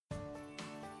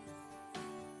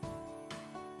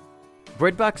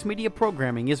Breadbox Media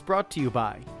programming is brought to you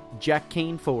by Jack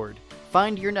Kane Ford.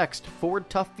 Find your next Ford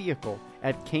Tough vehicle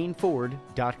at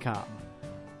caneford.com.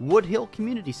 Woodhill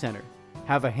Community Center.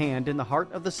 Have a hand in the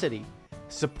heart of the city.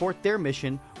 Support their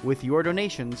mission with your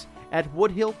donations at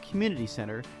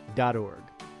woodhillcommunitycenter.org.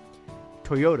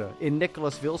 Toyota in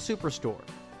Nicholasville Superstore.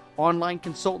 Online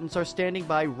consultants are standing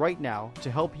by right now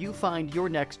to help you find your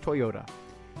next Toyota.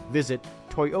 Visit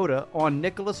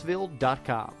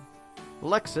toyotaonnicholasville.com.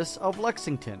 Lexus of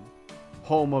Lexington,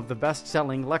 home of the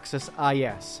best-selling Lexus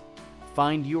IS.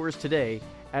 Find yours today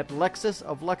at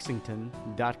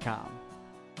lexusoflexington.com.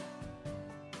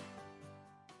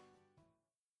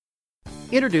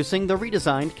 Introducing the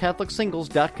redesigned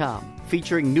CatholicSingles.com,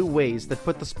 featuring new ways that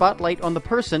put the spotlight on the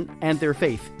person and their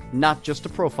faith, not just a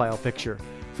profile picture.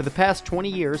 For the past 20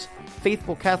 years,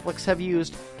 faithful Catholics have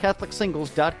used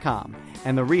CatholicSingles.com,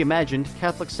 and the reimagined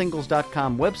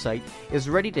CatholicSingles.com website is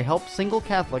ready to help single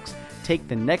Catholics take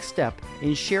the next step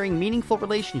in sharing meaningful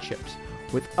relationships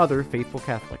with other faithful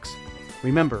Catholics.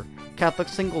 Remember,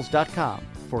 CatholicSingles.com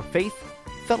for faith,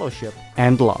 fellowship,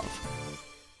 and love.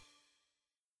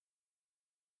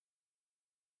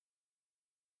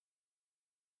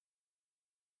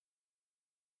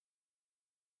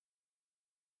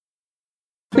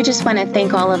 We just want to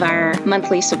thank all of our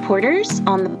monthly supporters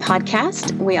on the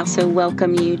podcast. We also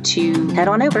welcome you to head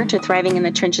on over to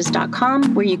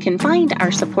thrivinginthetrenches.com where you can find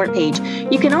our support page.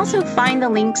 You can also find the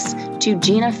links to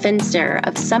Gina Finster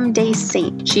of Someday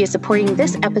Saint. She is supporting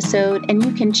this episode, and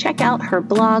you can check out her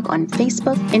blog on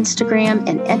Facebook, Instagram,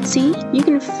 and Etsy. You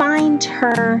can find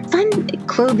her fun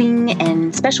clothing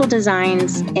and special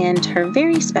designs and her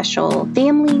very special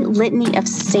Family Litany of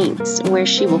Saints, where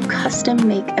she will custom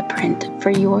make a print for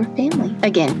your family.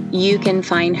 Again, you can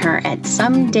find her at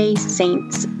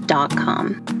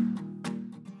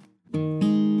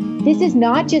somedaysaints.com. This is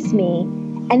not just me,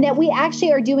 and that we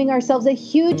actually are doing ourselves a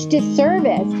huge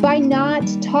disservice by not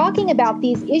talking about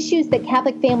these issues that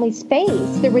Catholic families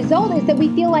face. The result is that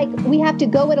we feel like we have to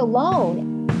go it alone.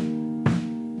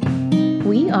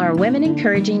 We are women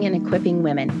encouraging and equipping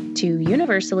women to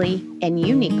universally and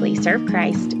uniquely serve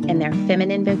Christ in their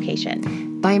feminine vocation.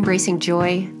 By embracing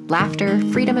joy, laughter,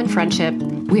 freedom, and friendship,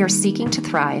 we are seeking to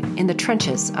thrive in the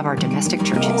trenches of our domestic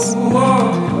churches.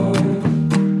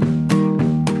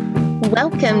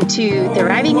 Welcome to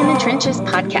Thriving in the Trenches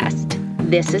podcast.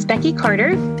 This is Becky Carter.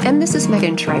 And this is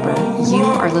Megan Schreiber. You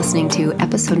are listening to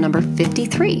episode number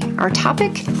 53. Our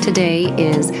topic today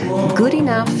is Good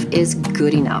Enough is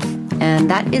Good Enough. And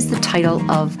that is the title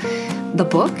of the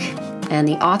book. And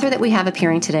the author that we have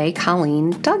appearing today,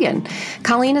 Colleen Duggan.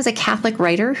 Colleen is a Catholic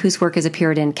writer whose work has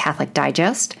appeared in Catholic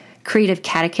Digest, Creative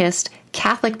Catechist,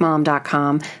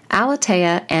 CatholicMom.com,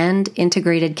 Aletheia, and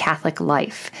Integrated Catholic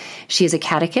Life. She is a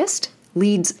catechist,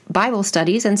 leads Bible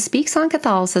studies, and speaks on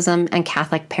Catholicism and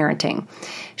Catholic parenting.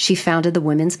 She founded the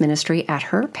women's ministry at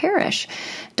her parish.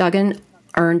 Duggan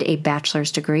earned a bachelor's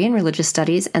degree in religious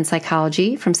studies and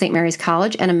psychology from St. Mary's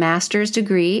College and a master's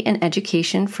degree in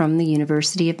education from the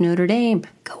University of Notre Dame.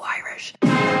 Go Irish!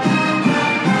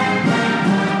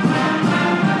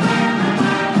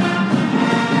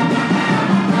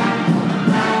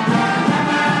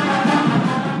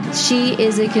 She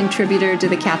is a contributor to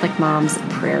the Catholic Moms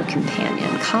Prayer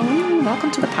Companion. Colleen,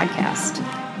 welcome to the podcast.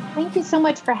 Thank you so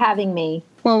much for having me.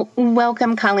 Well,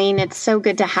 welcome, Colleen. It's so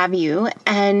good to have you.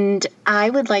 And I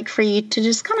would like for you to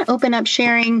just kind of open up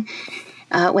sharing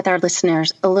with our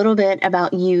listeners a little bit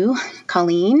about you,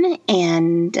 Colleen,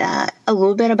 and a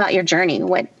little bit about your journey.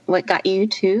 What got you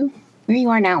to where you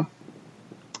are now?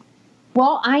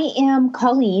 Well, I am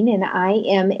Colleen, and I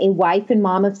am a wife and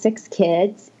mom of 6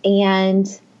 kids.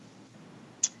 And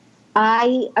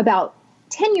I, about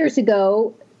 10 years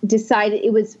ago, decided,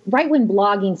 it was right when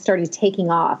blogging started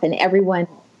taking off, and I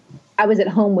was at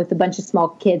home with a bunch of small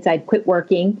kids. I'd quit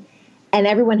working, and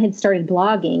everyone had started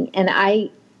blogging. And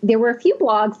there were a few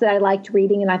blogs that I liked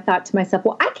reading, and I thought to myself,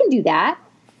 well, I can do that.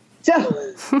 So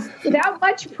without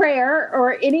much prayer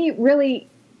or any really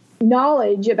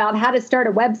knowledge about how to start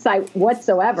a website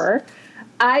whatsoever,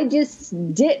 I just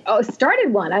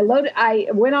started one. I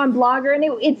went on Blogger, and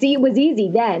it was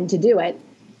easy then to do it.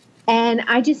 And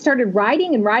I just started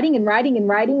writing and writing and writing and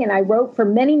writing. And I wrote for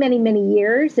many, many, many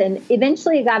years. And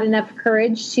eventually I got enough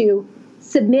courage to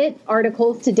submit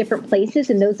articles to different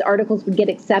places, and those articles would get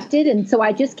accepted. And so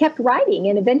I just kept writing.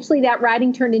 And eventually that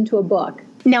writing turned into a book.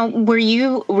 Now, were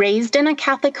you raised in a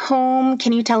Catholic home?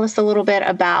 Can you tell us a little bit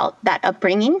about that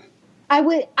upbringing? I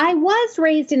was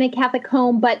raised in a Catholic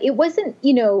home, but it wasn't,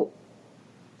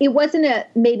 it wasn't a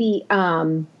maybe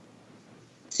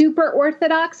super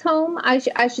Orthodox home, I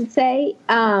should say.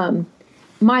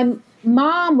 My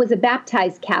mom was a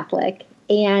baptized Catholic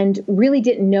and really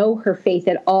didn't know her faith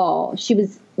at all. She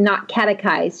was not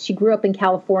catechized. She grew up in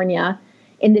California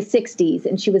in the 60s,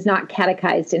 and she was not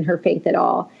catechized in her faith at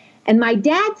all. And my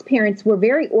dad's parents were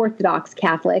very Orthodox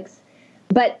Catholics,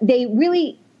 but they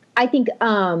really, I think,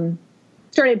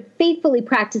 started faithfully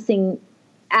practicing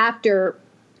after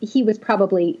he was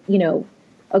probably,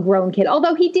 a grown kid.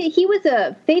 Although he was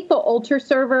a faithful altar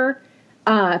server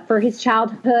for his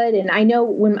childhood. And I know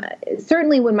when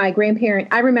my grandparent,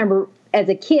 I remember as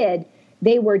a kid,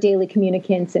 they were daily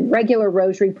communicants and regular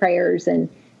rosary prayers and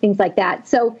things like that.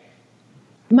 So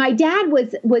my dad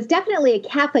was definitely a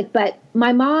Catholic, but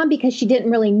my mom, because she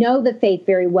didn't really know the faith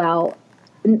very well,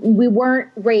 we weren't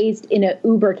raised in an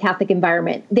uber Catholic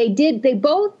environment. They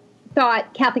both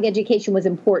thought Catholic education was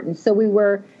important. So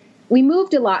we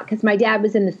moved a lot because my dad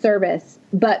was in the service.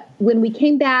 But when we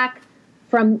came back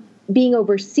from being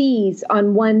overseas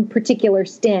on one particular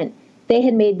stint, they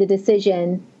had made the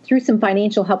decision through some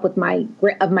financial help of my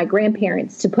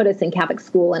grandparents to put us in Catholic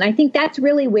school. And I think that's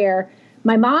really where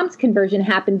my mom's conversion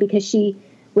happened, because she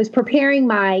was preparing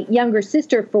my younger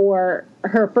sister for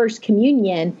her first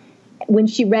communion when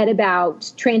she read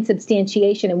about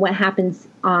transubstantiation and what happens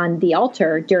on the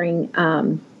altar during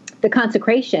the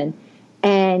consecration.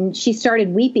 And she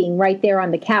started weeping right there on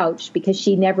the couch because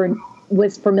she never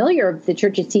was familiar with the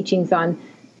church's teachings on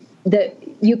the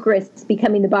Eucharist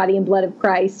becoming the body and blood of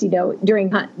Christ, during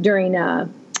the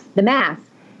Mass.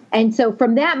 And so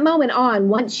from that moment on,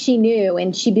 once she knew,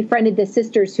 and she befriended the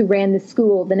sisters who ran the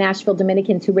school, the Nashville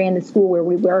Dominicans who ran the school where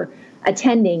we were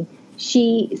attending,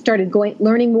 she started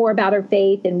learning more about her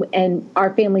faith, and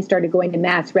our family started going to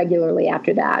Mass regularly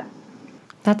after that.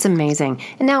 That's amazing.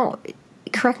 And now,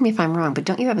 correct me if I'm wrong, but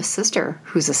don't you have a sister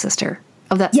who's a sister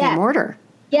of that same order?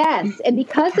 Yes. And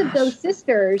because of those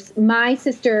sisters, my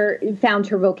sister found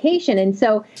her vocation. And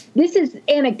so this is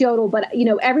anecdotal, but,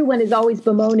 everyone is always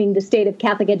bemoaning the state of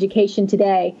Catholic education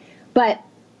today. But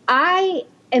I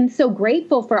am so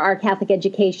grateful for our Catholic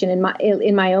education in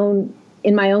my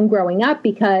own growing up,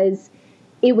 because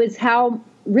it was how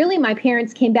really my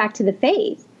parents came back to the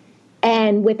faith.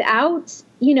 And without,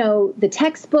 the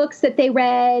textbooks that they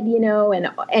read,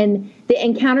 and the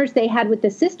encounters they had with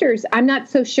the sisters, I'm not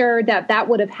so sure that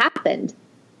would have happened.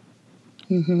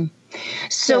 Mm-hmm.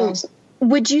 So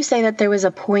would you say that there was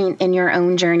a point in your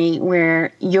own journey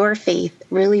where your faith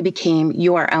really became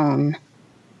your own?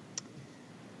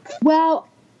 Well,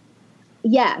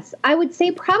 yes, I would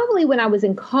say probably when I was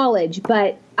in college,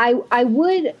 but I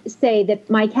would say that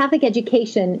my Catholic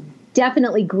education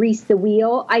definitely greased the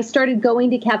wheel. I started going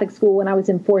to Catholic school when I was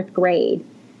in 4th grade.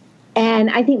 And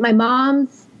I think my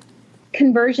mom's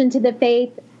conversion to the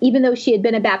faith, even though she had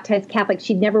been a baptized Catholic,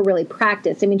 she'd never really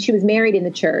practiced. I mean, she was married in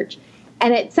the church.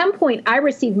 And at some point I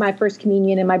received my first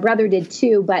communion, and my brother did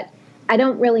too, but I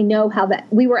don't really know how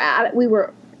that, we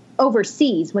were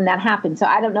overseas when that happened. So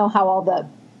I don't know how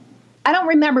I don't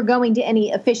remember going to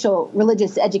any official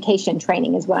religious education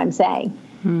training is what I'm saying.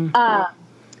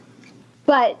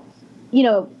 But,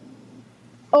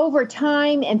 over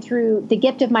time and through the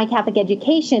gift of my Catholic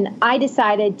education, I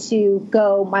decided to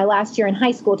go my last year in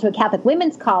high school to a Catholic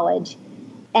women's college.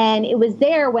 And it was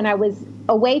there when I was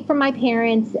away from my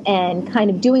parents and kind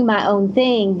of doing my own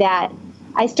thing that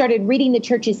I started reading the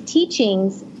church's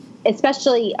teachings,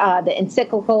 especially the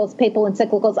encyclicals, papal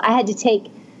encyclicals. I had to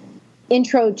take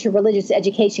intro to religious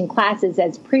education classes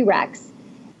as prereqs.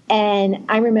 And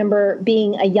I remember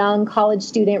being a young college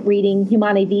student reading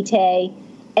Humanae Vitae,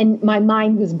 and my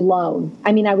mind was blown.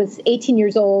 I mean, I was 18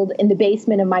 years old in the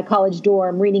basement of my college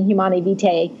dorm reading Humanae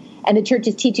Vitae and the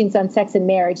church's teachings on sex and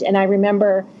marriage. And I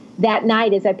remember that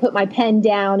night, as I put my pen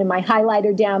down and my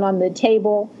highlighter down on the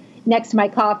table next to my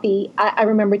coffee, I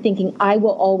remember thinking, I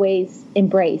will always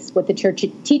embrace what the church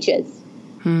teaches.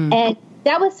 And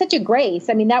that was such a grace.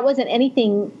 I mean, that wasn't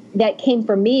anything that came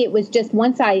from me. It was just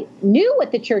once I knew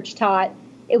what the church taught,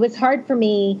 it was hard for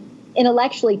me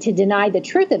intellectually to deny the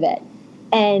truth of it.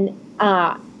 And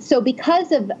so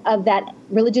because of that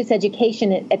religious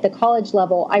education at the college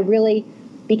level, I really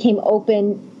became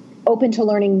open to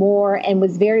learning more and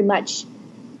was very much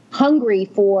hungry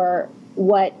for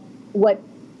what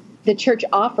the church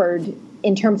offered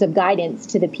in terms of guidance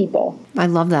to the people. I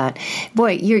love that.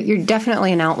 Boy, you're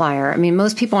definitely an outlier. I mean,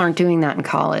 most people aren't doing that in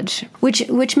college,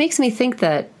 which makes me think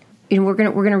that we're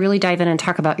gonna really dive in and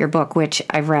talk about your book, which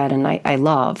I've read and I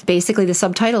love. Basically, the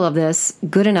subtitle of this,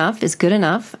 Good Enough is Good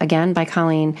Enough, again by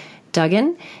Colleen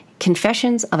Duggan,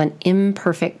 Confessions of an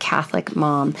Imperfect Catholic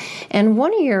Mom. And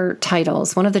one of your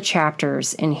titles, one of the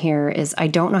chapters in here is I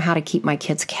Don't Know How to Keep My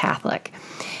Kids Catholic.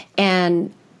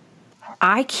 And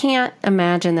I can't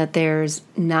imagine that there's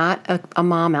not a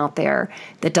mom out there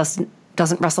that doesn't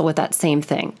wrestle with that same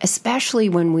thing, especially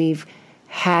when we've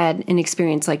had an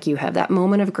experience like you have, that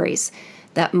moment of grace,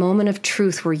 that moment of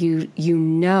truth where you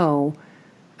know,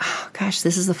 oh, gosh,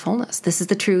 this is the fullness, this is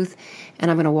the truth,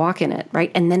 and I'm going to walk in it,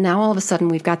 right? And then now all of a sudden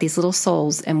we've got these little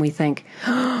souls, and we think,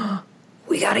 oh,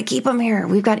 we got to keep them here.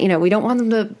 We've got, we don't want them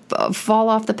to fall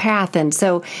off the path. And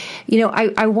so,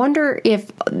 I wonder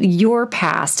if your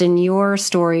past and your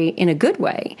story in a good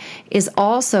way is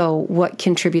also what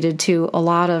contributed to a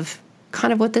lot of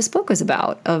kind of what this book was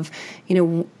about, of,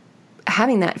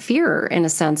 having that fear in a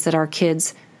sense that our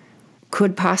kids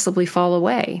could possibly fall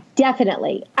away.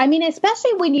 Definitely. I mean,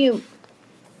 especially when you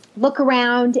look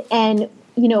around and,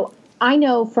 I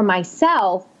know for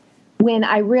myself, when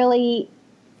I really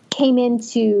came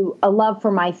into a love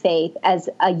for my faith as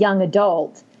a young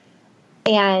adult,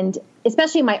 and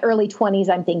especially in my early 20s,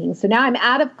 I'm thinking, so now I'm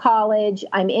out of college,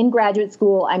 I'm in graduate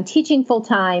school, I'm teaching full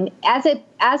time as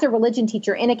a religion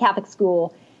teacher in a Catholic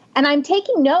school, and I'm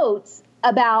taking notes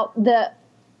about the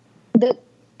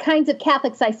kinds of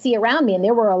Catholics I see around me, and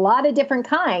there were a lot of different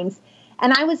kinds,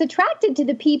 and I was attracted to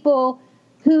the people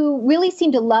who really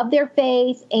seemed to love their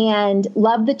faith and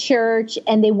love the church,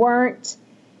 and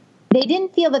they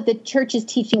didn't feel that the church's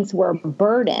teachings were a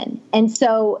burden. And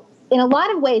so in a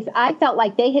lot of ways, I felt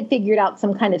like they had figured out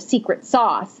some kind of secret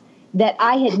sauce that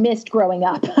I had missed growing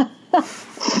up.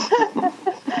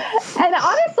 And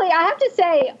honestly, I have to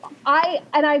say,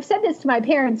 I've said this to my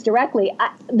parents directly,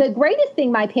 the greatest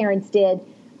thing my parents did,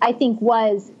 I think,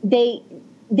 was they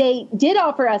did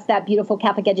offer us that beautiful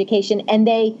Catholic education, and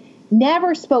they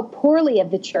never spoke poorly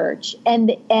of the church, and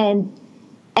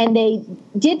they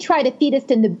did try to feed us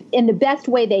in the best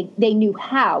way they knew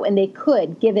how and they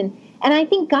could, and I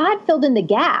think God filled in the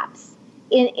gaps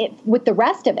with the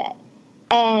rest of it.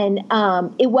 And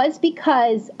it was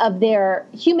because of their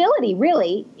humility,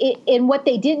 really, in what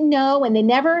they didn't know, and they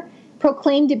never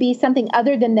proclaimed to be something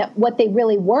other than what they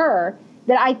really were,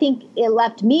 that I think it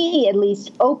left me at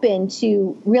least open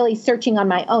to really searching on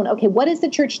my own. Okay, what is the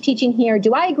church teaching here?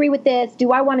 Do I agree with this?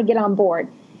 Do I want to get on board?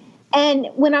 And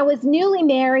when I was newly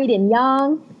married and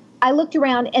young, I looked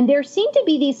around, and there seemed to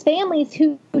be these families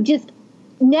who just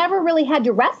never really had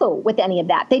to wrestle with any of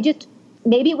that.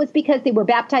 Maybe it was because they were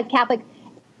baptized Catholic,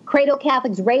 cradle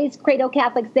Catholics, raised cradle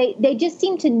Catholics. They just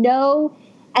seemed to know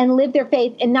and live their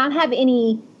faith and not have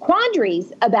any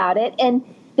quandaries about it. And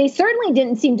they certainly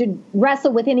didn't seem to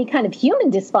wrestle with any kind of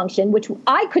human dysfunction, which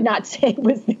I could not say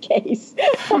was the case.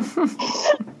 And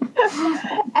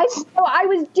so I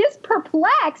was just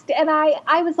perplexed, and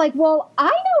I was like, well, I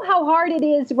know how hard it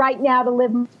is right now to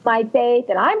live my faith,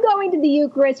 and I'm going to the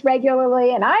Eucharist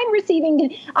regularly, and I'm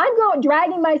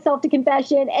dragging myself to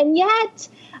confession, and yet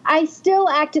I still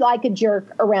acted like a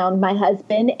jerk around my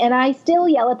husband, and I still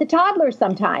yell at the toddler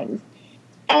sometimes.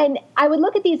 And I would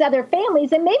look at these other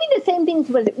families, and maybe the same things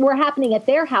were happening at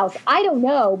their house. I don't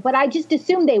know, but I just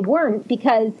assumed they weren't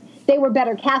because they were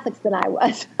better Catholics than I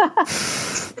was.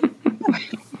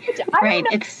 Right.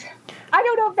 I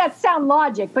don't know if that's sound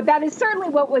logic, but that is certainly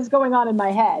what was going on in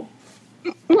my head.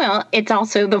 Well, it's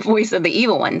also the voice of the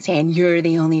evil one saying, you're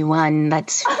the only one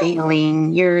that's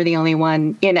failing. You're the only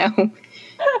one, Yeah. And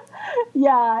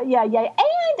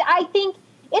I think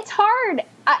it's hard,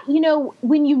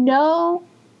 when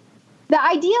the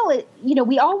ideal is,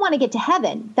 we all want to get to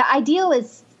heaven. The ideal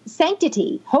is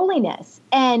sanctity, holiness.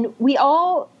 And we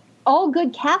all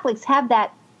good Catholics have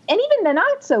that. And even the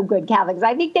not so good Catholics,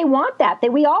 I think they want that.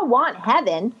 We all want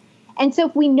heaven. And so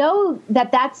if we know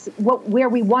that that's where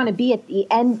we want to be at the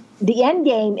end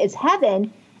game is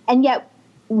heaven, and yet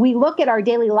we look at our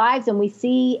daily lives and we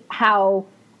see how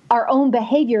our own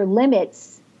behavior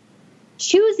limits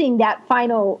choosing that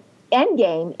final end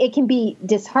game, it can be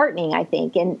disheartening, I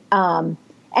think. And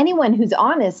anyone who's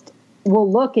honest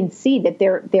will look and see that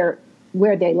they're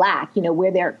where they lack,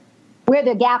 where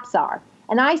their gaps are.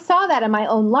 And I saw that in my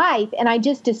own life, and I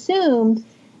just assumed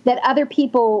that other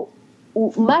people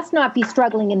must not be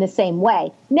struggling in the same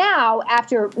way. Now,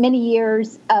 after many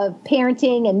years of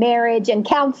parenting and marriage and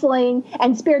counseling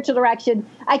and spiritual direction,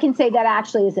 I can say that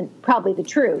actually isn't probably the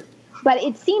truth. But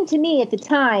it seemed to me at the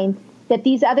time that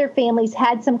these other families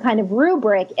had some kind of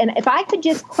rubric, and if I could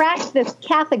just crack this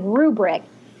Catholic rubric,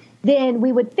 then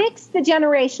we would fix the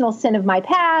generational sin of my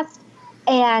past,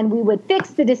 and we would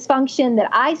fix the dysfunction that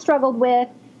I struggled with,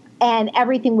 and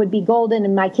everything would be golden,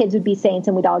 and my kids would be saints,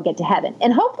 and we'd all get to heaven.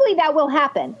 And hopefully that will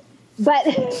happen. But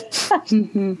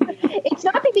it's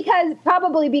not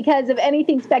probably because of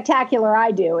anything spectacular I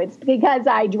do. It's because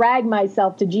I drag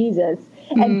myself to Jesus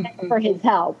and beg for his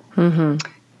help. Mm-hmm.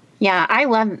 Yeah,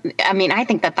 I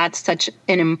think that that's such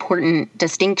an important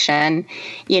distinction.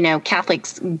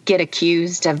 Catholics get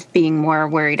accused of being more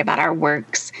worried about our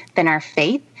works than our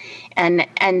faith. And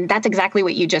that's exactly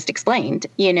what you just explained,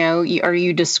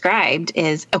 you described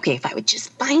is, okay, if I would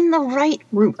just find the right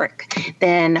rubric,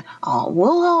 then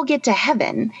we'll all get to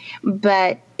heaven.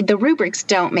 But the rubrics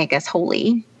don't make us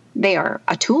holy. They are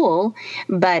a tool,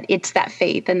 but it's that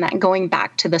faith and that going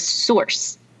back to the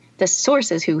source. The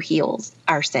source is who heals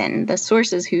our sin. The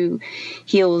source is who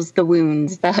heals the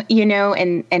wounds,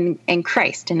 and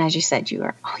Christ. And as you said, you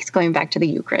are always going back to the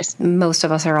Eucharist. Most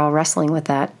of us are all wrestling with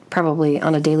that, probably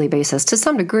on a daily basis to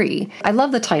some degree. I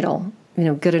love the title,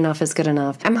 Good Enough is Good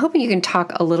Enough. I'm hoping you can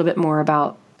talk a little bit more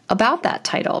about that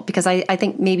title, because I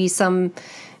think maybe some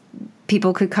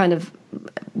people could kind of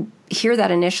hear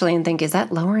that initially and think, is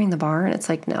that lowering the bar? And it's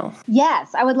like, no.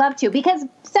 Yes, I would love to, because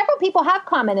several people have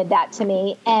commented that to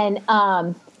me. And,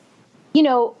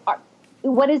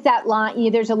 what is that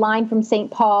line? There's a line from St.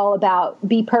 Paul about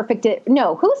be perfect.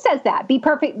 Who says that? Be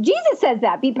perfect. Jesus says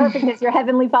that. Be perfect as your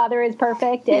heavenly Father is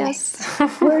perfect. And yes.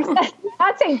 We're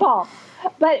not St. Paul,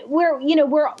 but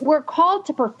we're called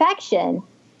to perfection.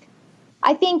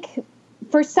 I think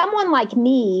for someone like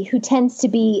me who tends to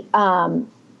be,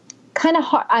 kind of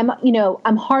hard.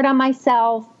 I'm hard on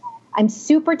myself. I'm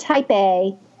super type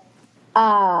A.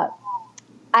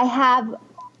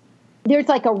 There's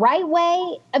like a right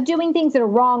way of doing things and a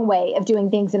wrong way of doing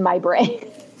things in my brain.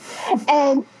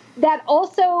 And that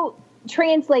also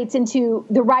translates into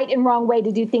the right and wrong way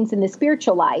to do things in the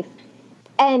spiritual life.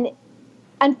 And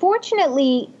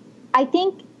unfortunately, I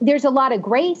think there's a lot of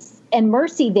grace and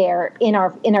mercy there in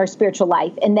our spiritual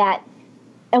life, and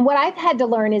what I've had to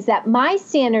learn is that my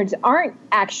standards aren't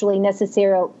actually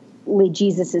necessarily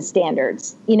Jesus's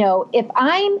standards. If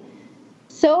I'm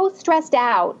so stressed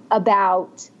out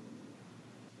about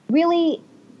really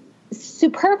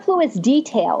superfluous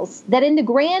details that in the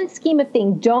grand scheme of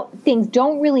things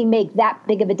don't really make that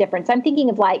big of a difference. I'm thinking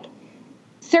of like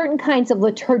certain kinds of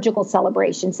liturgical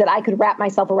celebrations that I could wrap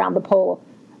myself around the pole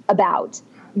about,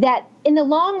 that in the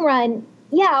long run,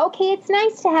 yeah, okay, it's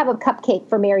nice to have a cupcake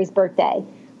for Mary's birthday.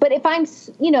 But if I'm,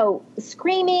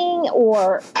 screaming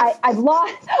or I've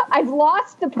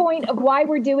lost the point of why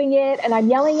we're doing it, and I'm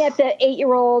yelling at the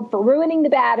 8-year-old for ruining the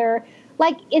batter,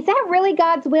 like, is that really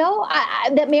God's will?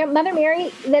 Mother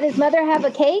Mary, that his mother have a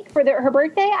cake for her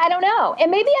birthday? I don't know. And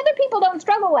maybe other people don't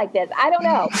struggle like this. I don't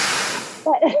know.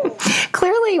 But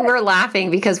clearly we're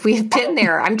laughing because we've been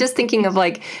there. I'm just thinking of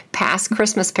like past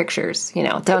Christmas pictures,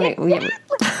 Yes,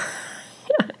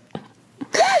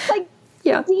 like,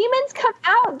 yeah. Demons come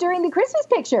out during the Christmas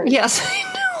pictures. Yes, I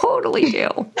totally do.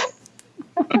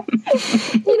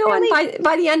 And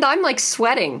by the end, I'm like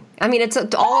sweating. I mean, it's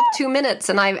all of 2 minutes,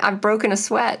 and I've broken a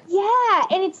sweat. Yeah,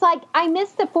 and it's like I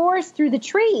miss the forest through the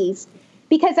trees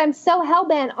because I'm so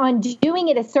hell-bent on doing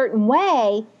it a certain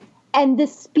way, and the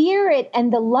spirit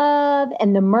and the love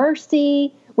and the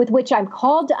mercy with which I'm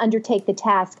called to undertake the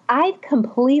task, I've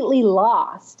completely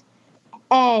lost.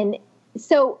 And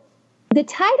so the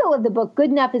title of the book, Good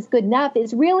Enough is Good Enough,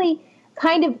 is really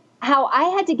kind of how I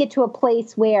had to get to a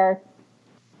place where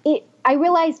I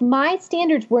realized my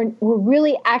standards were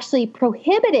really actually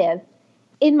prohibitive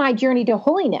in my journey to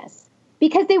holiness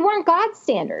because they weren't God's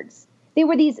standards. They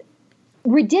were these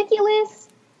ridiculous,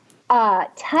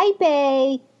 type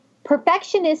A,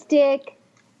 perfectionistic,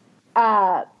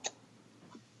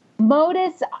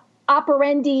 modus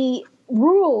operandi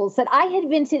rules that I had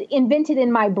invented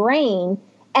in my brain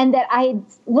and that I had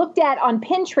looked at on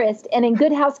Pinterest and in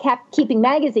Good Housekeeping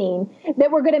magazine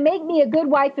that were going to make me a good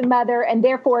wife and mother and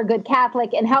therefore a good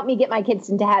Catholic and help me get my kids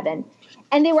into heaven.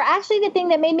 And they were actually the thing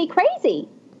that made me crazy.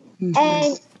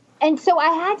 Mm-hmm. And so I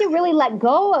had to really let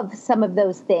go of some of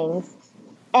those things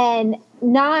and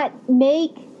not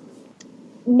make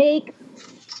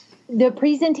the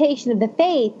presentation of the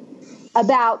faith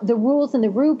about the rules and the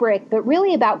rubric, but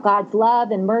really about God's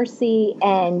love and mercy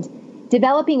and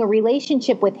developing a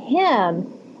relationship with him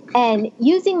and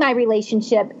using my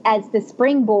relationship as the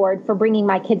springboard for bringing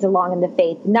my kids along in the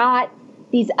faith, not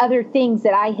these other things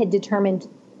that I had determined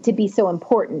to be so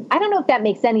important. I don't know if that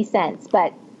makes any sense,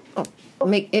 but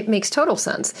it makes total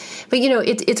sense. But,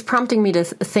 it's prompting me to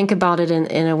think about it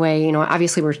in a way,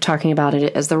 obviously we're talking about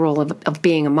it as the role of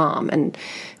being a mom, and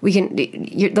we can,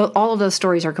 all of those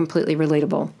stories are completely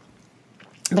relatable.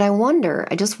 But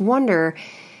I just wonder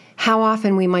how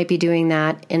often we might be doing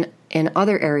that in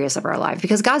other areas of our life,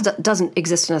 because God doesn't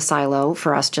exist in a silo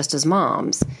for us just as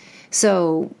moms.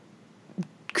 So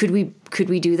could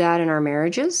we do that in our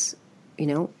marriages?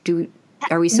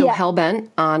 Are we so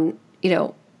hell-bent on,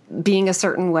 being a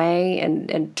certain way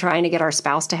and trying to get our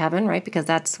spouse to heaven, right?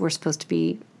 Because we're supposed to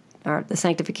be the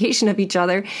sanctification of each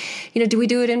other. Do we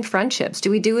do it in friendships?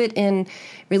 Do we do it in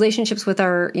relationships with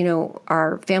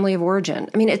our family of origin?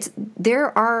 I mean,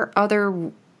 there are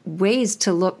other ways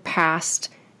to look past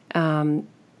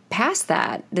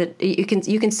that you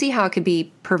can see how it could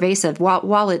be pervasive.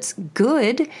 While it's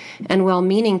good and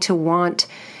well-meaning to want,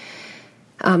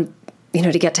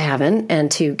 to get to heaven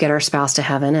and to get our spouse to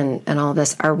heaven and all of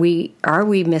this, are we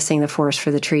missing the forest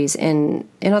for the trees in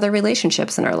other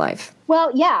relationships in our life?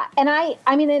 Well, yeah. And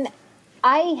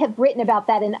I have written about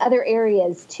that in other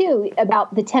areas too,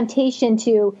 about the temptation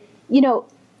to,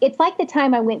 it's like the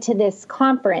time I went to this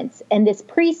conference and this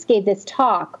priest gave this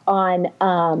talk on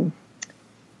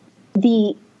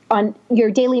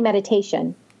your daily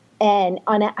meditation and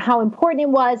on how important it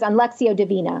was on Lectio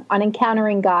Divina, on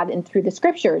encountering God and through the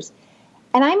scriptures.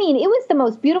 And it was the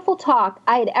most beautiful talk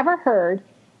I had ever heard.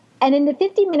 And in the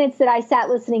 50 minutes that I sat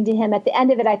listening to him, at the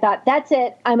end of it, I thought, that's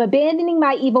it. I'm abandoning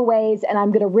my evil ways and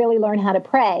I'm going to really learn how to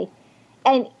pray.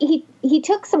 And he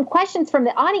took some questions from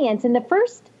the audience, and the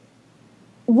first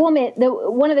woman,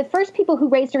 one of the first people who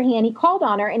raised her hand, he called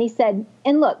on her and he said,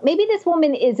 and look, maybe this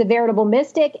woman is a veritable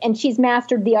mystic and she's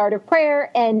mastered the art of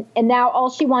prayer, and now all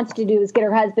she wants to do is get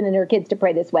her husband and her kids to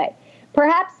pray this way.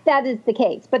 Perhaps that is the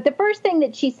case. But the first thing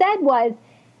that she said was,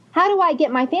 how do I get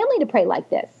my family to pray like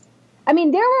this? There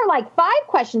were like 5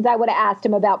 questions I would have asked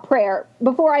him about prayer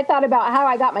before I thought about how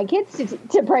I got my kids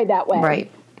to pray that way. Right.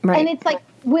 And it's like,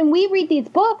 when we read these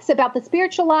books about the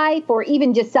spiritual life, or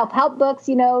even just self-help books,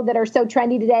 that are so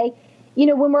trendy today,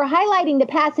 when we're highlighting the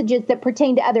passages that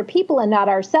pertain to other people and not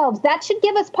ourselves, that should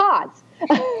give us pause.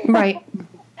 Right.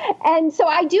 And so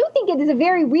I do think it is a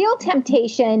very real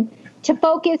temptation to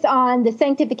focus on the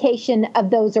sanctification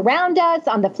of those around us,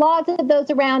 on the flaws of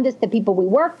those around us, the people we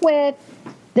work with,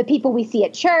 the people we see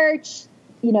at church,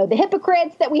 the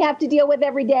hypocrites that we have to deal with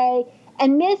every day,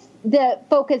 and miss the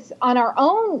focus on our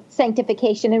own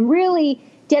sanctification and really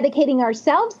dedicating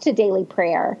ourselves to daily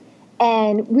prayer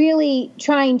and really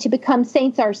trying to become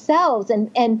saints ourselves and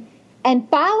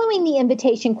following the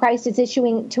invitation Christ is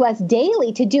issuing to us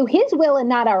daily to do his will and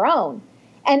not our own.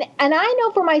 And I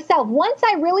know for myself, once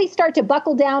I really start to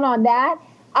buckle down on that,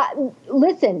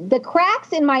 listen, the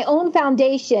cracks in my own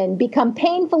foundation become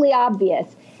painfully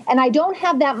obvious, and I don't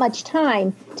have that much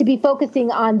time to be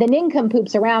focusing on the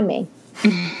nincompoops around me.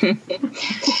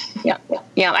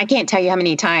 Yeah. I can't tell you how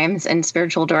many times in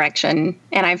spiritual direction,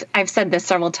 and I've said this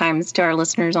several times to our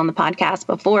listeners on the podcast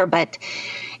before, but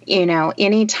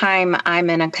anytime I'm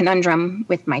in a conundrum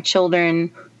with my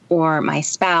children or my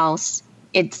spouse,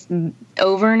 it's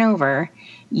over and over,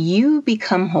 you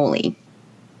become holy.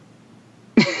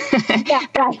 Yeah,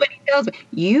 Everybody tells me,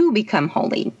 you become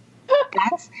holy.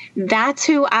 That's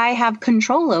who I have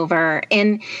control over.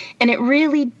 And it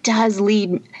really does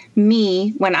lead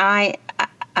me when I'm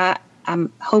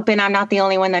hoping I'm not the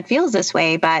only one that feels this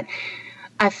way, but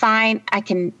I find I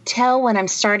can tell when I'm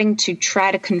starting to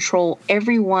try to control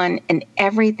everyone and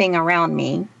everything around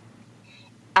me.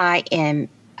 I'm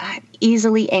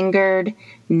easily angered.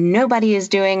 Nobody is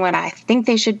doing what I think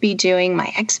they should be doing.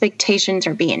 My expectations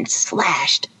are being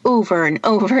slashed over and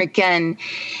over again.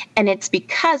 And it's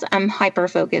because I'm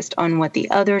hyper-focused on what the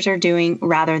others are doing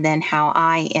rather than how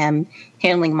I am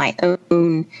handling my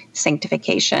own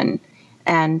sanctification.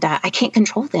 And I can't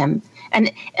control them.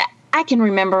 And I can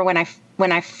remember when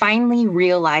I finally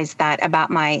realized that about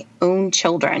my own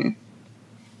children.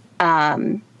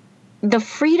 The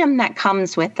freedom that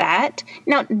comes with that.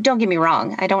 Now, don't get me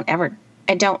wrong. I don't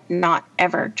not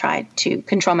ever try to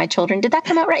control my children. Did that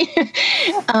come out right?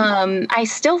 I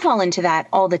still fall into that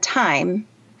all the time,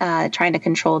 trying to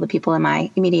control the people in my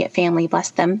immediate family,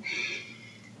 bless them.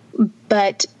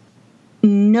 But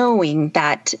knowing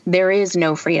that there is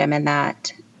no freedom in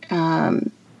that,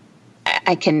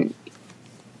 I can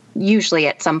usually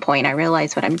at some point I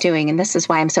realize what I'm doing, and this is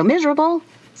why I'm so miserable.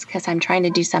 It's because I'm trying to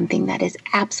do something that is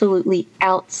absolutely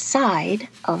outside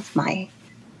of my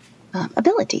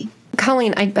ability.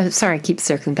 Colleen, I'm sorry, I keep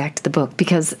circling back to the book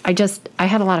because I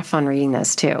had a lot of fun reading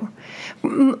this too.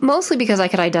 Mostly because I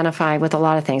could identify with a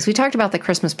lot of things. We talked about the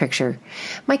Christmas picture.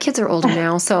 My kids are older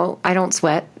now, so I don't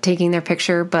sweat taking their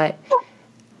picture, but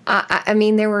I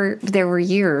mean, there were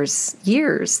years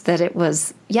that it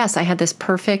was, yes, I had this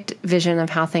perfect vision of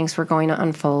how things were going to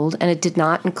unfold, and it did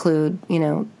not include,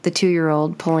 the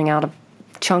 2-year-old pulling out a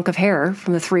chunk of hair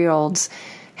from the 3-year-old's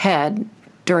head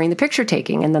during the picture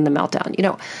taking and then the meltdown.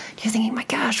 You're thinking, my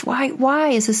gosh, why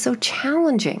is this so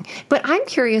challenging? But I'm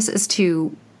curious as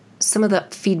to some of the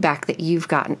feedback that you've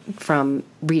gotten from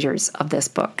readers of this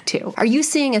book too. Are you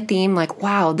seeing a theme like,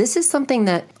 wow, this is something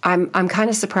that I'm kind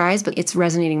of surprised, but it's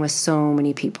resonating with so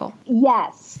many people?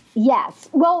 Yes.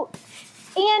 Well,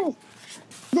 and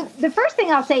the first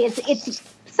thing I'll say is it's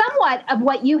somewhat of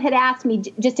what you had asked me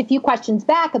just a few questions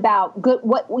back about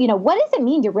what does it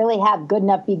mean to really have good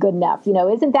enough be good enough?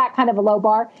 Isn't that kind of a low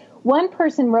bar? One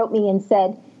person wrote me and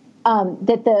said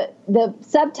that the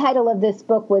subtitle of this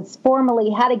book was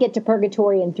formally How to Get to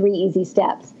Purgatory in 3 Easy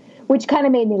Steps, which kind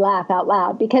of made me laugh out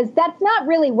loud, because that's not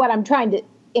really what I'm trying to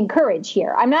encourage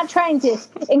here. I'm not trying to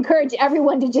encourage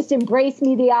everyone to just embrace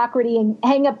mediocrity and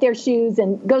hang up their shoes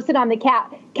and go sit on the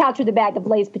couch with a bag of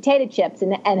Lay's potato chips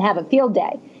and have a field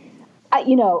day.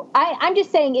 I'm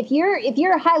just saying if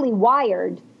you're highly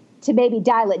wired to maybe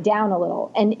dial it down a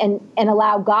little and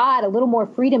allow God a little more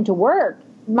freedom to work.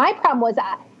 My problem was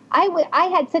I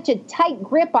had such a tight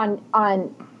grip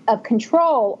of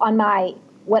control on my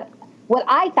what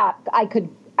I thought I could.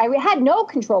 I had no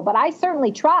control, but I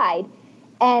certainly tried.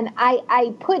 And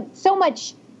I put so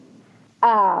much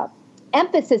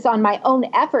emphasis on my own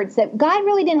efforts that God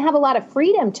really didn't have a lot of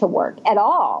freedom to work at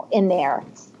all in there.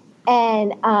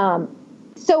 And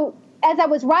so as I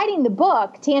was writing the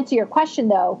book, to answer your question,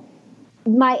 though,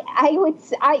 sometimes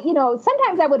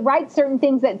I would write certain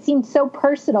things that seemed so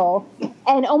personal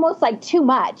and almost like too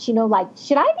much, like,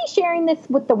 should I be sharing this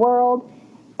with the world?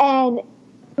 And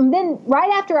then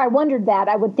right after I wondered that,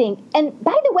 I would think, and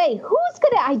by the way, who's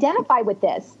going to identify with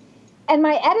this? And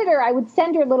my editor, I would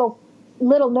send her little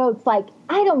notes like,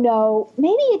 I don't know,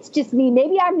 maybe it's just me.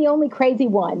 Maybe I'm the only crazy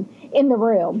one in the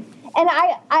room. And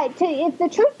if the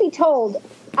truth be told,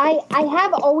 I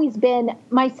have always been,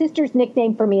 my sister's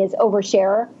nickname for me is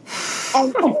Oversharer.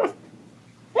 And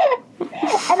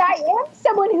and I am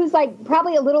someone who's like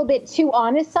probably a little bit too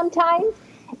honest sometimes.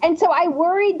 And so I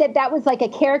worried that was like a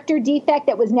character defect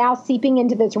that was now seeping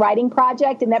into this writing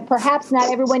project, and that perhaps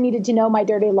not everyone needed to know my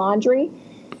dirty laundry.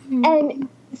 Mm-hmm. And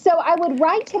so I would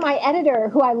write to my editor,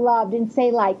 who I loved, and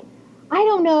say, like, I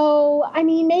don't know. I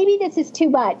mean, maybe this is too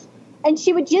much. And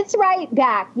she would just write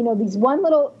back, these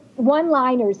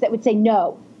one-liners that would say,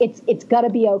 no, it's got to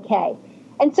be okay.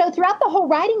 And so throughout the whole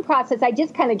writing process, I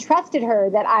just kind of trusted her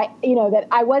that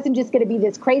I wasn't just going to be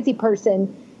this crazy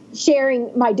person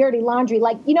sharing my dirty laundry.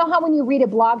 Like, how when you read a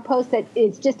blog post that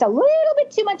it's just a little bit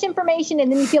too much information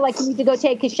and then you feel like you need to go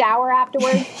take a shower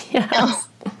afterwards? Yes.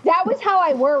 That was how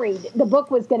I worried the book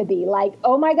was going to be. Like,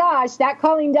 oh my gosh, that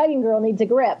Colleen Duggan girl needs a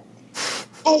grip.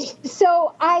 And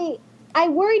so I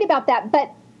worried about that.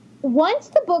 But once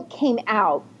the book came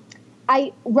out,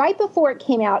 right before it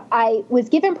came out, I was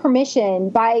given permission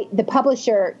by the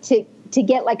publisher to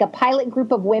get like a pilot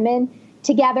group of women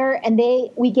together, and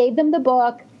we gave them the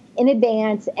book in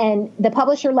advance, and the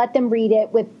publisher let them read it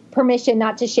with permission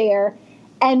not to share.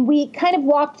 And we kind of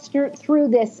walked through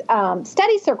this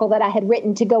study circle that I had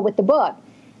written to go with the book.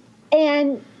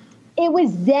 And it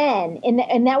was then,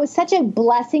 and that was such a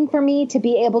blessing for me to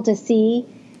be able to see.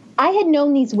 I had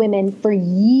known these women for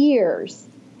years.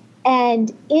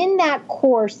 And in that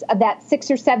course of that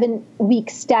 6 or 7 week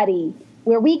study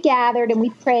where we gathered and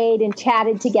we prayed and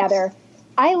chatted together,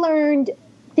 I learned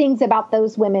things about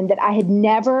those women that I had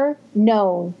never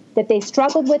known that they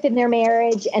struggled with in their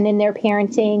marriage and in their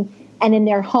parenting and in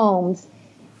their homes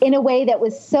in a way that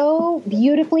was so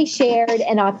beautifully shared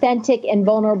and authentic and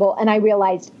vulnerable. And I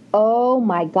realized, oh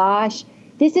my gosh,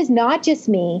 this is not just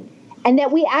me, and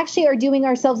that we actually are doing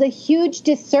ourselves a huge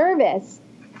disservice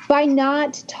by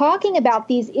not talking about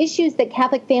these issues that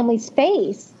Catholic families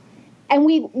face. And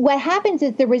what happens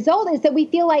is the result is that we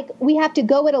feel like we have to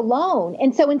go it alone.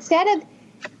 And so instead of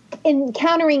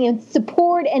encountering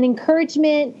support and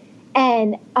encouragement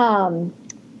and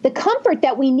the comfort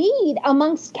that we need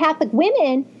amongst Catholic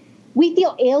women, we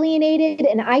feel alienated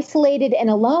and isolated and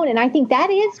alone. And I think that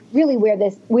is really where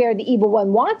the evil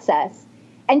one wants us.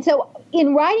 And so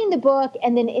in writing the book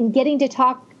and then in getting to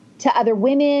talk to other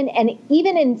women, and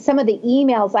even in some of the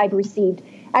emails I received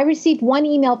one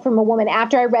email from a woman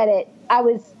after I read it. I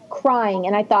was crying,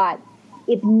 and I thought,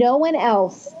 if no one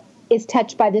else is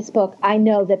touched by this book, I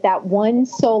know that one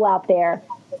soul out there,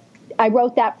 I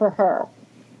wrote that for her.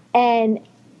 And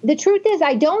the truth is,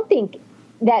 I don't think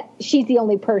that she's the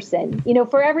only person.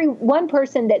 For every one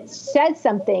person that says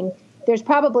something, there's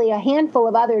probably a handful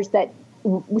of others that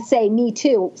say me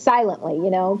too silently,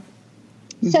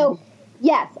 Mm-hmm. So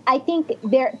yes, I think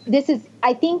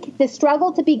I think the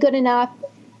struggle to be good enough,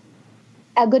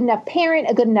 a good enough parent,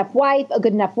 a good enough wife, a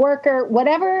good enough worker,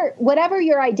 whatever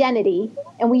your identity,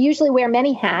 and we usually wear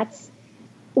many hats,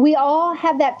 we all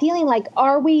have that feeling like,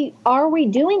 are we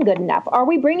doing good enough? Are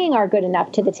we bringing our good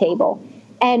enough to the table?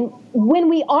 And when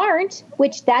we aren't,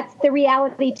 which that's the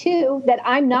reality too, that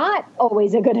I'm not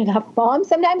always a good enough mom.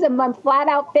 Sometimes I'm a flat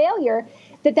out failure,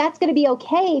 that's going to be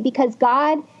okay because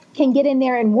God can get in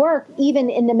there and work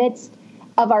even in the midst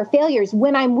of our failures.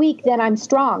 When I'm weak, then I'm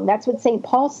strong. That's what St.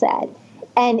 Paul said.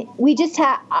 And we just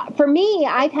have, for me,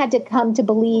 I've had to come to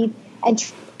believe and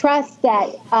trust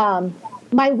that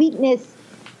my weakness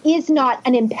is not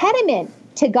an impediment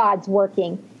to God's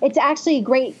working. It's actually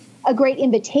a great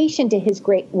invitation to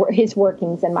his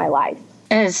workings in my life.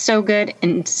 It is so good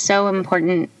and so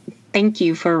important. Thank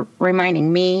you for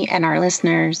reminding me and our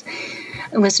listeners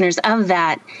of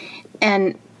that,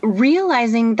 and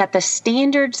realizing that the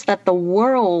standards that the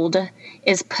world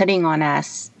is putting on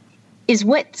us is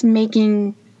what's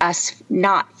making us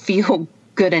not feel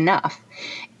good enough.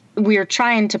 We're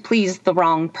trying to please the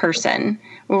wrong person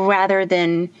rather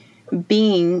than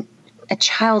being a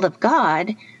child of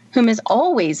God whom is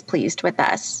always pleased with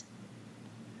us.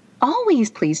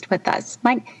 Always pleased with us.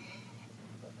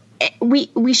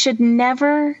 We should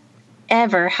never,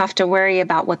 ever have to worry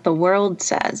about what the world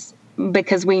says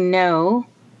because we know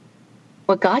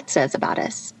what God says about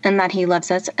us and that he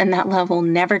loves us and that love will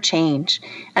never change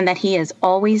and that he is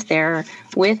always there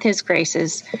with his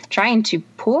graces trying to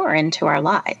pour into our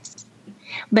lives.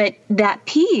 But that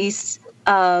piece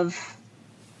of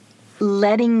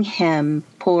letting him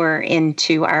pour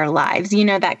into our lives,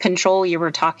 that control you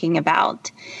were talking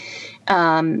about,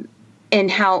 and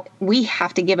how we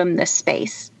have to give him the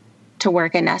space to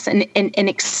work in us and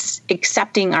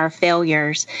accepting our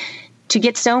failures, to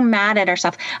get so mad at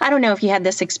ourselves. I don't know if you had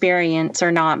this experience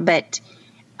or not, but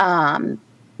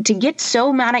to get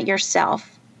so mad at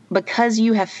yourself because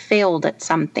you have failed at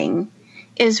something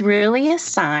is really a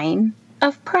sign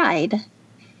of pride.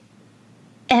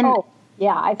 And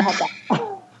yeah, I've had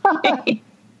that.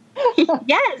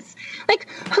 Yes.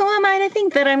 Who am I to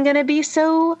think that I'm going to be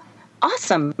so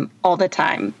awesome all the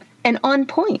time and on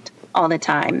point all the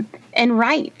time and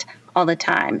right all the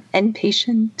time and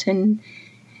patient and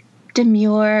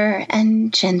demure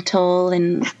and gentle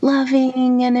and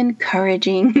loving and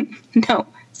encouraging? No,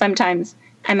 sometimes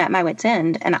I'm at my wit's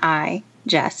end and I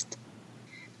just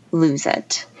lose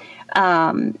it.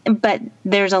 But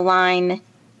there's a line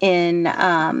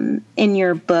in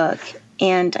your book,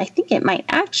 and I think it might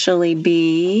actually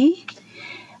be,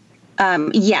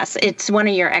 yes, it's one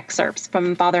of your excerpts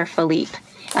from Father Philippe.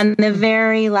 And the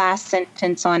very last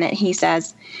sentence on it, he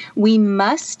says, "We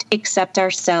must accept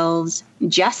ourselves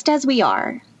just as we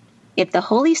are if the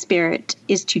Holy Spirit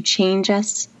is to change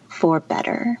us for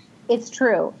better." It's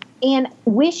true. And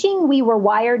wishing we were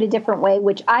wired a different way,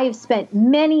 which I have spent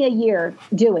many a year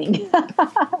doing,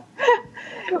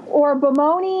 or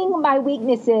bemoaning my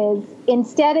weaknesses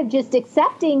instead of just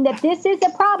accepting that this is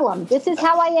a problem. This is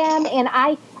how I am. And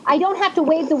I don't have to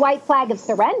wave the white flag of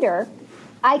surrender.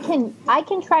 I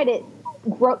can try to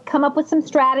come up with some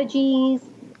strategies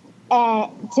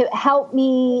and to help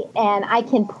me, and I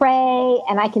can pray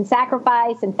and I can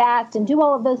sacrifice and fast and do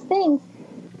all of those things.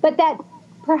 But that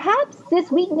perhaps this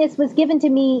weakness was given to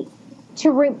me to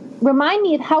remind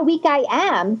me of how weak I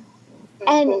am.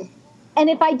 And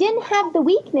if I didn't have the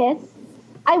weakness,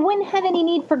 I wouldn't have any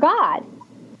need for God.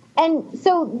 And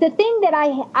so the thing that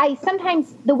I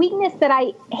sometimes, the weakness that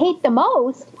I hate the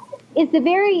most is the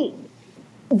very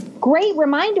great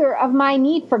reminder of my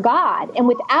need for God. And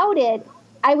without it,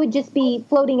 I would just be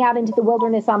floating out into the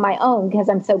wilderness on my own because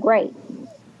I'm so great.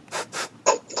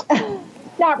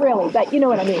 Not really, but you know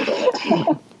what I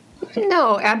mean.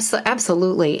 No,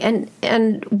 absolutely.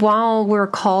 And while we're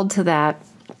called to that,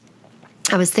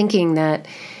 I was thinking that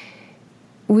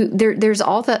there's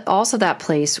also that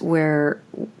place where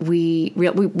we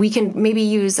can maybe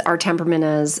use our temperament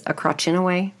as a crutch in a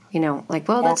way.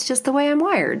 That's just the way I'm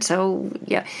wired. So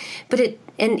yeah,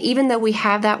 and even though we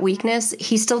have that weakness,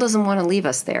 he still doesn't want to leave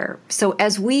us there. So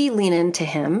as we lean into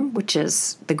him, which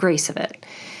is the grace of it,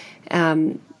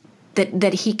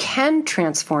 that he can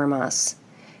transform us,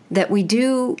 that we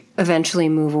do eventually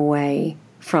move away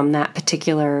from that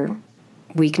particular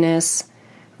weakness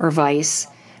or vice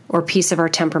or piece of our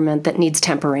temperament that needs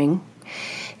tempering.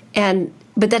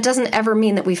 But that doesn't ever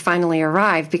mean that we finally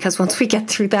arrive, because once we get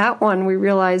through that one, we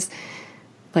realize,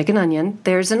 like an onion,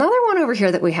 there's another one over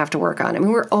here that we have to work on. I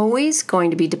mean, we're always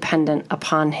going to be dependent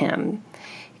upon him.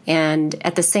 And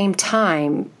at the same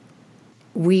time,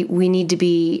 we need to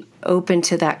be open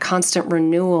to that constant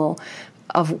renewal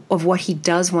of what he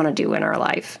does want to do in our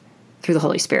life through the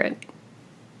Holy Spirit.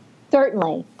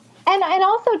 Certainly. And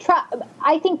also,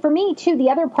 I think for me, too, the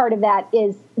other part of that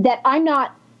is that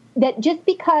that just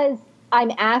because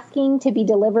I'm asking to be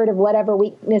delivered of whatever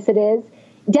weakness it is,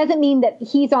 doesn't mean that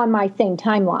he's on my same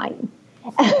timeline.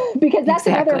 because that's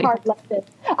Exactly. another hard lesson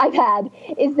I've had,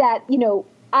 is that,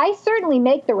 I certainly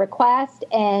make the request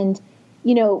and,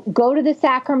 go to the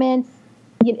sacraments,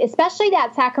 especially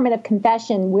that sacrament of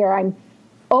confession where I'm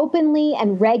openly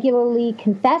and regularly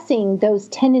confessing those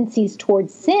tendencies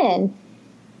towards sin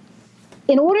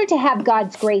in order to have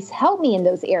God's grace help me in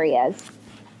those areas.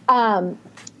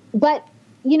 But,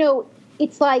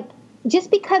 it's like,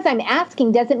 just because I'm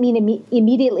asking doesn't mean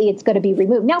immediately it's going to be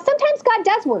removed. Now, sometimes God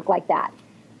does work like that.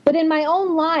 But in my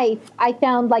own life, I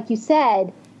found, like you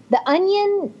said, the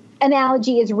onion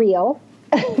analogy is real.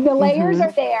 The layers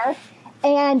are there.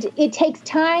 And it takes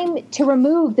time to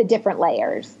remove the different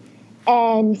layers.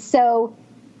 And so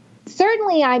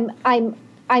certainly I'm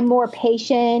more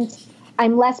patient.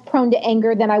 I'm less prone to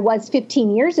anger than I was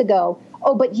 15 years ago.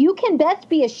 Oh, but you can best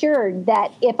be assured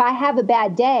that if I have a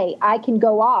bad day, I can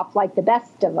go off like the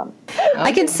best of them.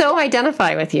 I can so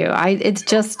identify with you. It's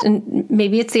just, and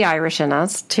maybe it's the Irish in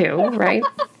us too, right?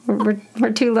 we're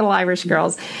two little Irish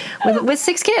girls with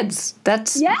 6 kids.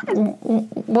 That's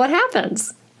what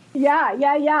happens.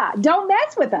 Yeah. Don't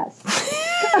mess with us.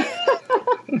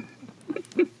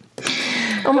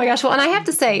 Oh my gosh. Well, and I have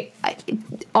to say,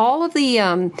 all of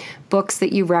the books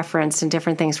that you referenced and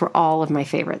different things were all of my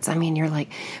favorites. I mean, you're like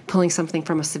pulling something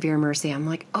from A Severe Mercy. I'm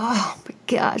like, oh my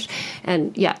gosh.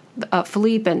 And yeah,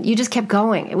 Philippe, and you just kept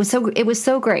going. It was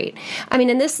so great. I mean,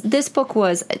 and this book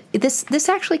was, this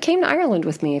actually came to Ireland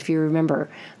with me, if you remember.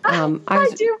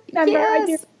 I do remember. Yes, I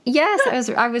do. Yes,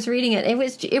 I was reading it.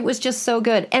 It was just so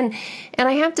good. And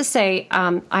I have to say,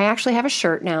 I actually have a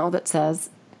shirt now that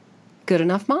says, "Good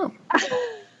enough, Mom."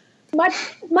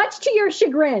 Much to your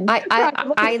chagrin.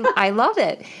 I love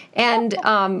it. And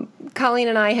Colleen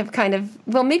and I have kind of,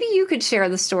 well, maybe you could share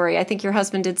the story. I think your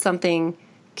husband did something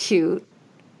cute.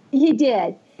 He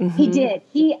did. Mm-hmm. He did.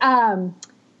 He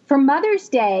for Mother's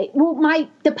Day, well,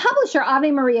 the publisher, Ave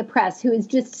Maria Press, who is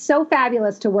just so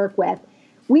fabulous to work with,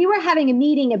 we were having a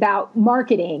meeting about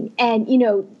marketing, and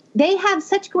they have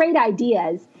such great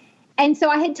ideas. And so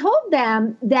I had told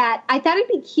them that I thought it'd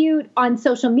be cute on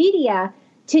social media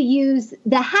to use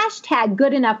the hashtag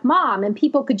Good Enough Mom, and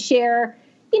people could share,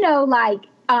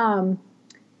 I'm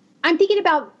thinking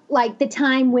about like the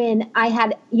time when I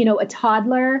had, a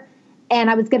toddler and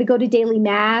I was going to go to daily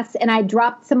mass, and I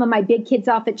dropped some of my big kids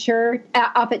off at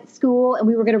school, and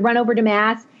we were going to run over to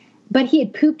mass, but he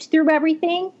had pooped through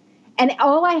everything. And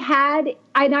all I had,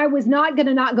 and I was not going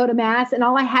to not go to mass, and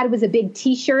all I had was a big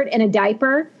T-shirt and a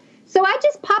diaper. So I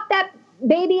just popped that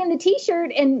baby in the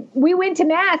T-shirt, and we went to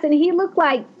mass, and he looked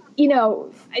like, he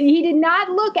did not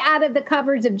look out of the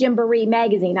covers of Gymboree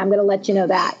magazine. I'm going to let you know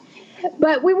that.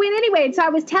 But we went anyway. And so I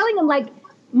was telling him, like,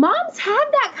 moms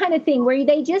have that kind of thing where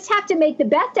they just have to make the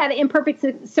best out of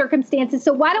imperfect circumstances.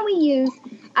 So why don't we use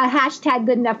a hashtag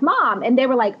Good Enough Mom? And they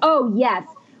were like, oh, yes,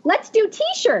 let's do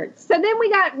T-shirts. So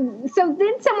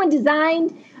then someone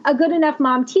designed a Good Enough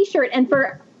Mom T-shirt,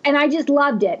 and I just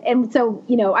loved it. And so,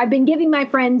 I've been giving my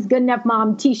friends Good Enough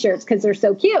Mom T-shirts because they're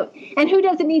so cute. And who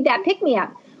doesn't need that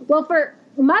pick-me-up? Well, for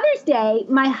Mother's Day,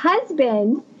 my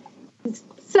husband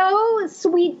so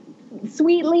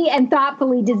sweetly and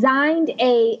thoughtfully designed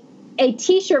a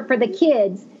T-shirt for the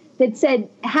kids that said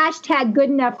hashtag Good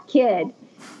Enough Kid.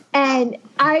 And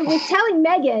I was telling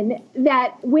Megan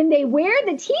that when they wear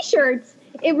the T-shirts,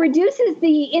 it reduces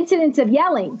the incidence of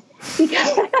yelling,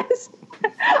 because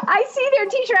I see their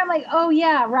T-shirt, I'm like, oh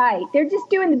yeah, right. They're just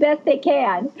doing the best they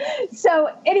can. So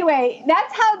anyway,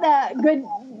 that's how the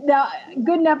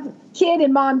Good Enough Kid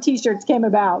and Mom T-shirts came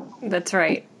about. That's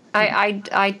right.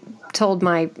 I told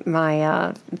my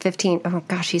 15, oh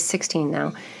gosh, he's 16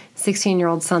 now,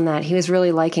 16-year-old son that he was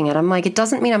really liking it. I'm like, it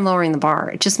doesn't mean I'm lowering the bar.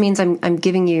 It just means I'm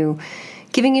giving you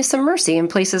some mercy in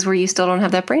places where you still don't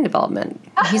have that brain development.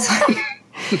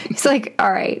 He's like,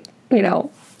 all right,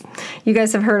 you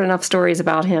guys have heard enough stories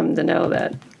about him to know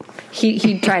that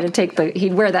he'd try to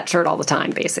he'd wear that shirt all the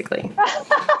time, basically.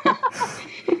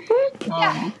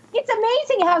 Yeah, it's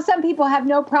amazing how some people have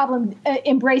no problem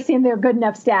embracing their good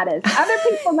enough status. Other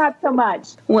people, not so much.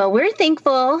 Well, we're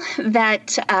thankful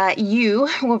that you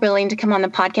were willing to come on the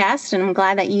podcast, and I'm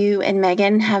glad that you and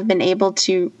Megan have been able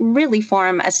to really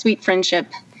form a sweet friendship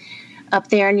up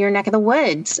there in your neck of the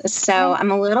woods. So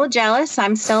I'm a little jealous.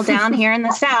 I'm still down here in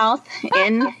the South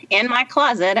in my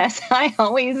closet, as I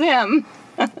always am.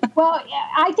 Well,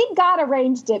 I think God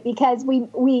arranged it, because we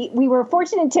were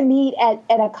fortunate to meet at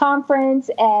a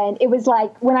conference, and it was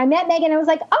like when I met Megan, I was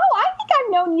like, oh, I think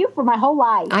I've known you for my whole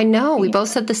life. I know. We both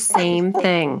said the same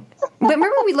thing. But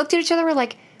remember, we looked at each other, we're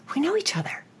like, we know each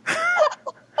other.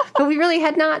 But we really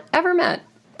had not ever met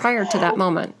prior to that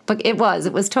moment. But it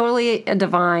was totally a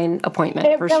divine appointment,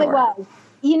 for sure. It really was.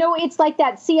 it's like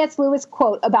that C.S. Lewis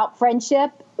quote about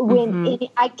friendship. When do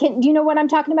you know what I'm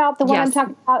talking about? The one I'm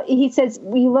talking about. He says,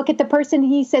 when you look at the person,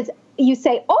 he says, you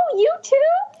say, "Oh, you too."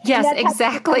 Yes,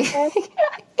 exactly.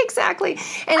 Exactly.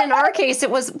 And in our case, it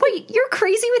was, wait, you're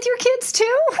crazy with your kids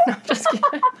too? No, I'm just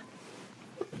kidding.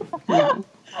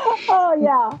 Oh,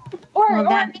 yeah. Or in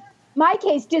my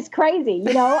case, just crazy,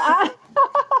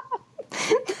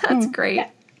 That's great.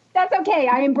 That's okay.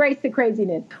 I embrace the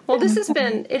craziness. Well,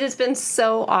 it has been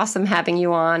so awesome having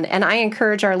you on. And I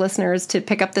encourage our listeners to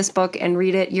pick up this book and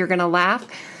read it. You're going to laugh.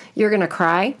 You're going to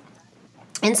cry.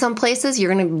 In some places,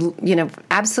 you're going to,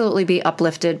 absolutely be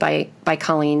uplifted by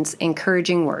Colleen's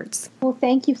encouraging words. Well,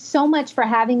 thank you so much for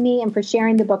having me and for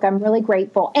sharing the book. I'm really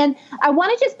grateful. And I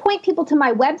want to just point people to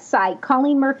my website,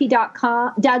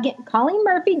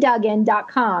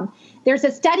 ColleenMurphyDuggan.com. There's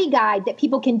a study guide that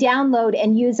people can download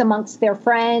and use amongst their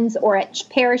friends or at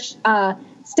parish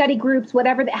study groups,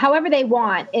 however they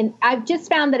want. And I've just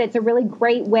found that it's a really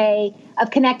great way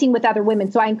of connecting with other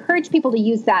women. So I encourage people to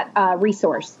use that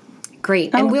resource.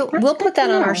 Great. And we'll put that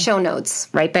on our show notes,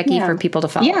 right, Becky, for people to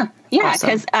follow. Yeah,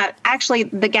 because actually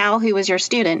the gal who was your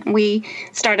student, we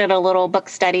started a little book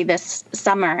study this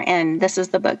summer, and this is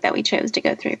the book that we chose to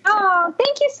go through. Oh,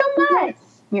 thank you so much.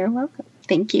 You're welcome.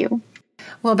 Thank you.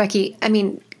 Well, Becky,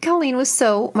 Colleen was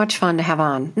so much fun to have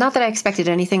on. Not that I expected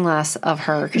anything less of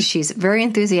her, because she's very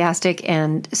enthusiastic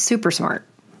and super smart.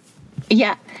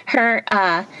 Yeah, her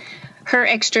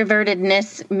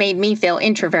extrovertedness made me feel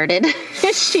introverted.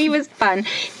 She was fun.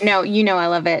 No, I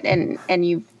love it. And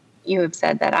you have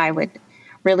said that I would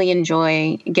really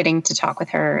enjoy getting to talk with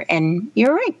her. And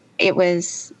you're right. It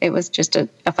was just a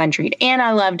fun treat. And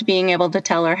I loved being able to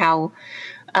tell her how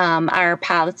our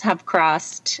paths have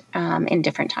crossed in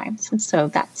different times. And so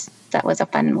that was a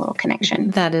fun little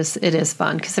connection. It is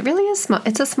fun because it really is small.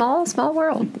 It's a small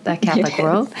world, that Catholic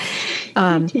world.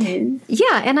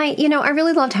 Yeah. And I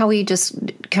really loved how we just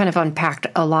kind of unpacked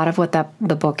a lot of what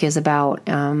the book is about.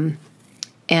 And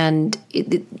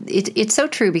it's so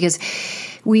true because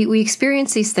we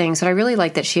experience these things. What I really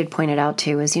like that she had pointed out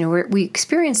too is, we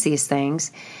experience these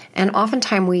things and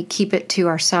oftentimes we keep it to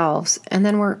ourselves and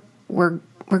then we're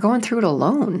going through it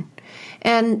alone.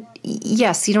 And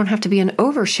yes, you don't have to be an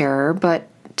oversharer, but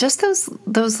just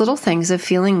those little things of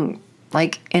feeling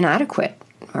like inadequate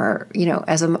or,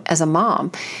 as a mom,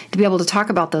 to be able to talk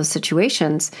about those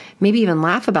situations, maybe even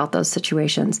laugh about those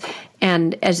situations.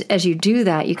 And as you do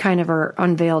that, you kind of are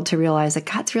unveiled to realize that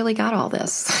God's really got all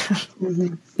this.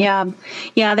 Mm-hmm. Yeah.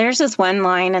 Yeah. There's this one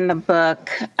line in the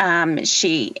book. I'm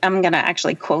going to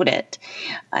actually quote it,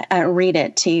 read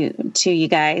it to you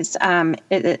guys.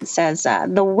 It says,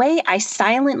 the way I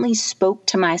silently spoke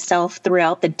to myself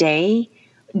throughout the day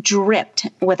dripped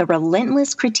with a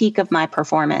relentless critique of my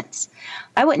performance.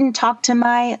 I wouldn't talk to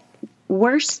my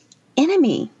worst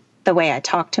enemy the way I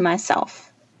talk to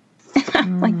myself.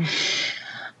 Like,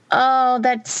 oh,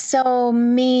 that's so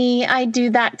me. I do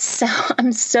that.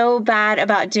 I'm so bad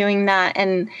about doing that.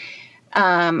 And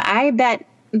I bet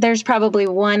there's probably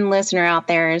one listener out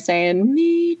there saying,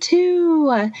 me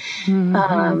too.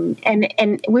 Mm-hmm.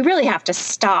 And we really have to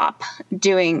stop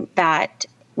doing that.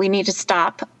 We need to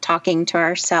stop talking to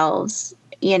ourselves,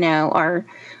 or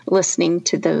listening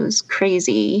to those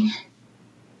crazy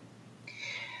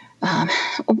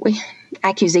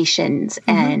accusations.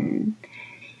 Mm-hmm.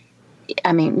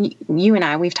 And you and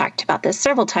I, we've talked about this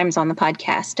several times on the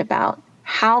podcast about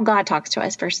how God talks to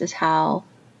us versus how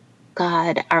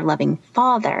God, our loving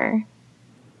Father,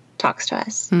 talks to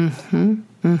us. Mm-hmm.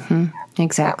 Mm-hmm.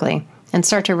 Exactly. And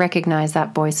start to recognize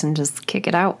that voice and just kick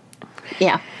it out.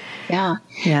 Yeah. Yeah.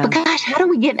 But gosh, how do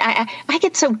we I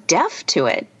get so deaf to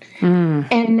it.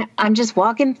 And I'm just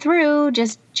walking through,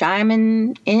 just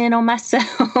chiming in on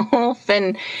myself.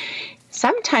 And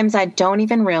sometimes I don't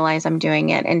even realize I'm doing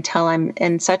it until I'm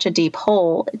in such a deep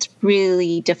hole. It's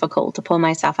really difficult to pull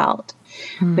myself out,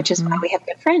 which is why we have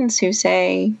good friends who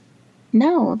say,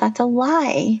 no, that's a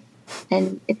lie.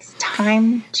 And it's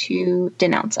time to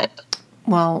denounce it.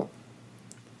 Well,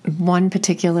 one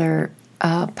particular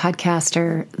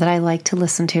podcaster that I like to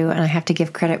listen to, and I have to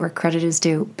give credit where credit is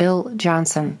due, Bill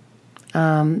Johnson.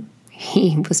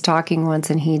 He was talking once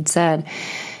and he'd said,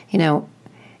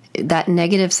 that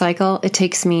negative cycle, it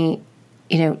takes me,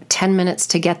 10 minutes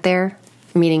to get there,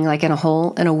 meaning like in a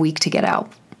hole, and a week to get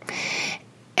out.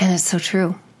 And it's so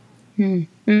true.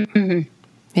 Mm-hmm.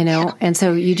 And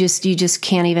so you just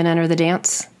can't even enter the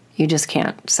dance. You just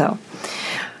can't. So,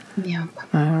 yeah.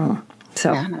 I don't know.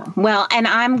 So, well, and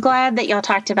I'm glad that y'all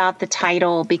talked about the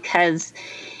title because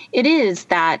it is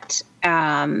that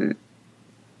some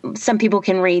people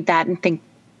can read that and think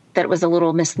that it was a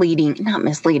little misleading. Not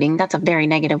misleading, that's a very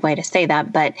negative way to say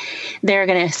that, but they're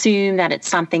going to assume that it's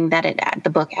something that the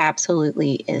book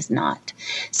absolutely is not.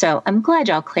 So I'm glad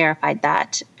y'all clarified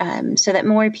that, so that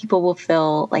more people will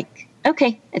feel like,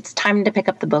 okay, it's time to pick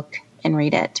up the book and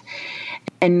read it,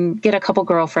 and get a couple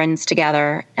girlfriends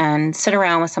together and sit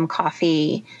around with some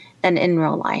coffee and in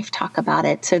real life talk about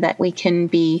it, so that we can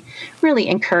be really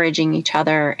encouraging each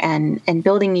other and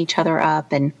building each other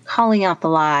up and calling out the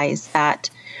lies that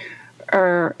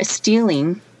are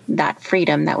stealing that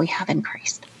freedom that we have in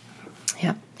Christ.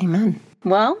 Yeah. Amen.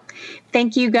 Well,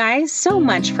 thank you guys so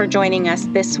much for joining us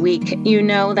this week. You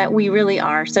know that we really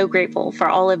are so grateful for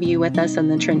all of you with us in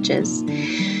the trenches.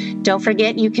 Don't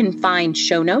forget, you can find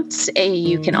show notes.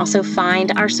 You can also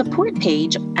find our support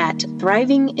page at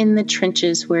Thriving in the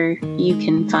Trenches, where you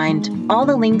can find all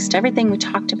the links to everything we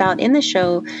talked about in the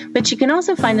show. But you can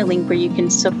also find a link where you can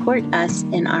support us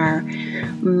in our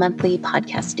monthly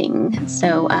podcasting.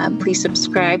 So please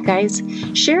subscribe, guys.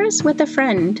 Share us with a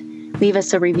friend. Leave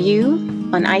us a review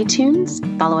on iTunes.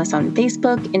 Follow us on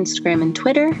Facebook, Instagram, and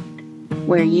Twitter,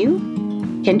 where you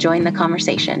can join the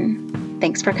conversation.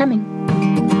 Thanks for coming.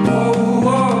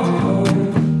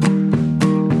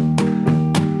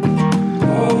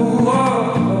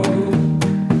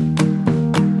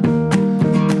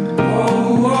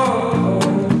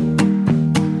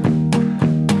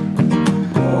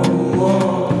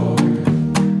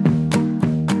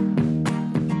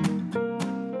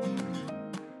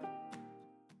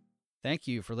 Thank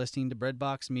you for listening to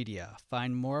Breadbox Media.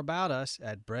 Find more about us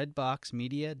at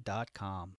breadboxmedia.com.